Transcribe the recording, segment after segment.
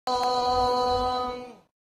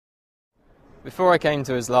Before I came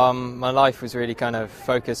to Islam, my life was really kind of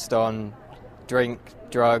focused on drink,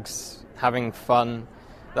 drugs, having fun.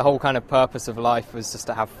 The whole kind of purpose of life was just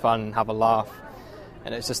to have fun, have a laugh.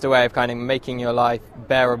 And it's just a way of kind of making your life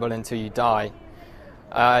bearable until you die.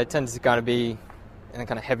 I tended to kind of be in a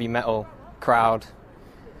kind of heavy metal crowd,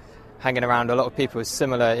 hanging around a lot of people with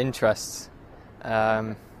similar interests,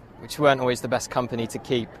 which weren't always the best company to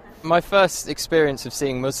keep. My first experience of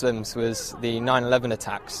seeing Muslims was the 9/11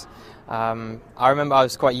 attacks. I remember I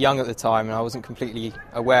was quite young at the time and I wasn't completely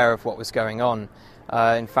aware of what was going on.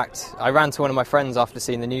 In fact, I ran to one of my friends after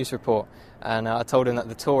seeing the news report and I told him that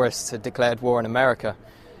the tourists had declared war on America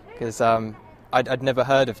because I'd never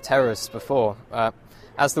heard of terrorists before.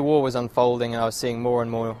 As the war was unfolding and I was seeing more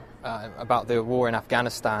and more about the war in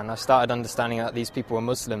Afghanistan, I started understanding that these people were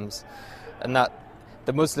Muslims and that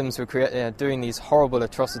the Muslims were doing these horrible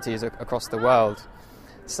atrocities across the world.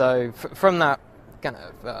 So from that kind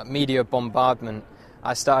of media bombardment,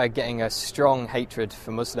 I started getting a strong hatred for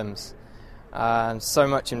Muslims. So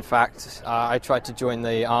much, in fact, I tried to join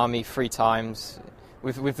the army 3 times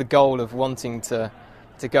with the goal of wanting to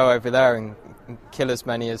go over there and kill as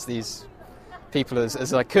many of these people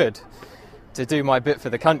as I could, to do my bit for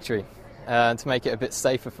the country and to make it a bit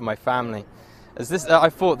safer for my family. I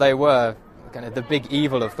thought they were kind of the big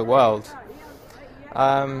evil of the world.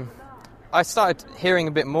 I started hearing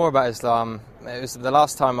a bit more about Islam. It was the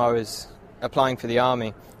last time I was applying for the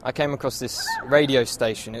army. I came across this radio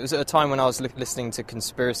station. It was at a time when I was listening to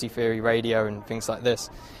conspiracy theory radio and things like this.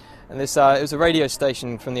 And it was a radio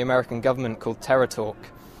station from the American government called Terror Talk.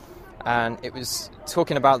 And it was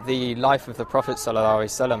talking about the life of the Prophet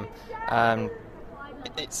ﷺ. And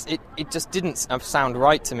it just didn't sound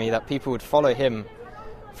right to me that people would follow him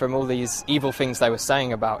from all these evil things they were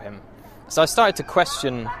saying about him. So I started to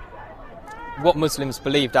question what Muslims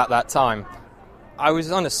believed at that time. I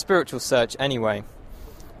was on a spiritual search anyway.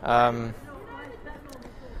 At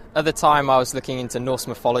the time I was looking into Norse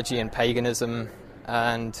mythology and paganism,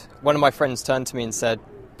 and one of my friends turned to me and said,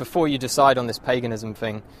 before you decide on this paganism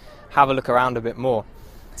thing, have a look around a bit more.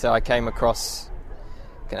 So I came across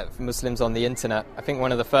kind of Muslims on the internet. I think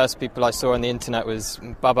one of the first people I saw on the internet was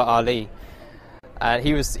Baba Ali. And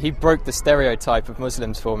he broke the stereotype of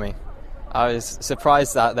Muslims for me. I was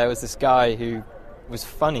surprised that there was this guy who was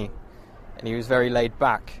funny and he was very laid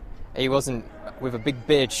back. He wasn't with a big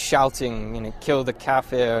beard shouting, kill the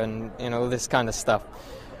kafir and, all this kind of stuff.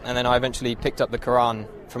 And then I eventually picked up the Quran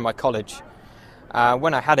from my college.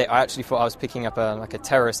 When I had it, I actually thought I was picking up a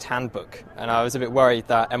terrorist handbook, and I was a bit worried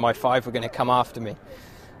that MI5 were going to come after me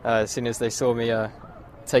as soon as they saw me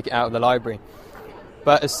take it out of the library.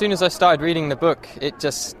 But as soon as I started reading the book, it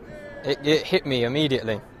hit me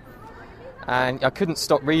immediately. And I couldn't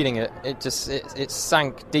stop reading it. It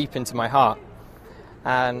sank deep into my heart.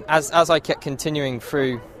 And as I kept continuing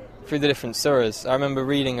through the different surahs, I remember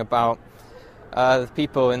reading about the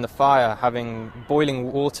people in the fire having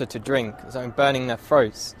boiling water to drink, burning their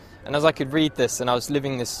throats. And as I could read this and I was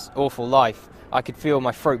living this awful life, I could feel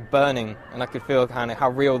my throat burning and I could feel kind of how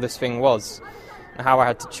real this thing was and how I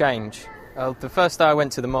had to change. The first day I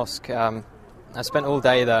went to the mosque, I spent all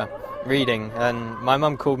day there reading, and my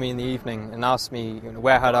mum called me in the evening and asked me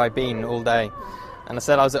where had I been all day, and I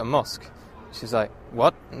said I was at a mosque. She's like,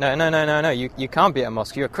 what? No, you can't be at a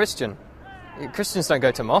mosque, you're a Christian. Christians don't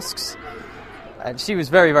go to mosques. And she was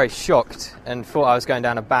very, very shocked and thought I was going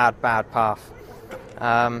down a bad path.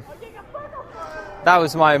 That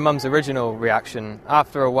was my mum's original reaction.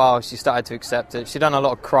 After a while she started to accept it. She'd done a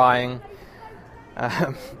lot of crying.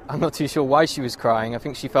 I'm not too sure why she was crying. I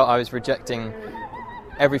think she felt I was rejecting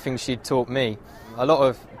everything she'd taught me. A lot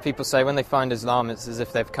of people say when they find Islam, it's as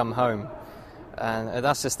if they've come home. And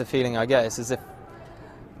that's just the feeling I get. It's as if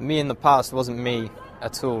me in the past wasn't me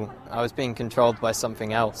at all. I was being controlled by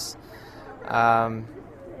something else.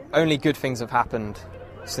 Only good things have happened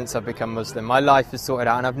since I've become Muslim. My life is sorted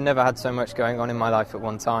out and I've never had so much going on in my life at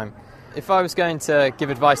one time. If I was going to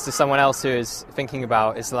give advice to someone else who is thinking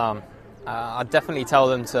about Islam, I'd definitely tell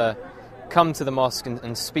them to come to the mosque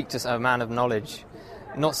and speak to a man of knowledge,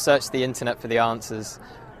 not search the internet for the answers.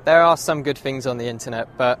 There are some good things on the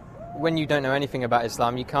internet, but when you don't know anything about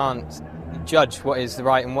Islam, you can't judge what is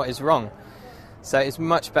right and what is wrong. So it's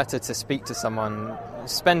much better to speak to someone,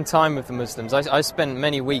 spend time with the Muslims. I spent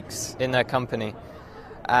many weeks in their company,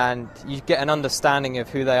 and you get an understanding of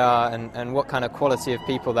who they are and what kind of quality of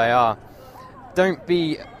people they are. Don't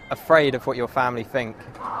be afraid of what your family think.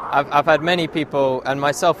 I've had many people, and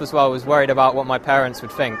myself as well, was worried about what my parents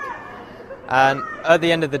would think. And at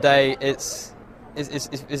the end of the day, it's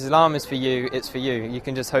Islam is for you, it's for you. You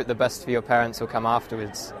can just hope the best for your parents will come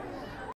afterwards.